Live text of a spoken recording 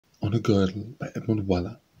On a Girdle by Edmund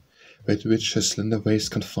Waller, with which her slender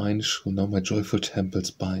waist confined shall now my joyful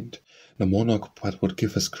temples bind. No monarch but would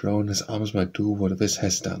give his crown, his arms might do what this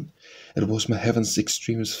has done. It was my heaven's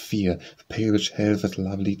extremest fear, the pale which held that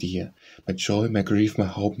lovely dear. My joy, my grief, my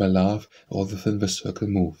hope, my love, all within the circle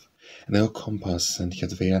move. And our compass, and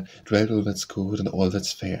yet there dwelt all that's good and all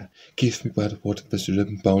that's fair. Give me but what this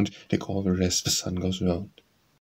ribbon bound, take all the rest, the sun goes round.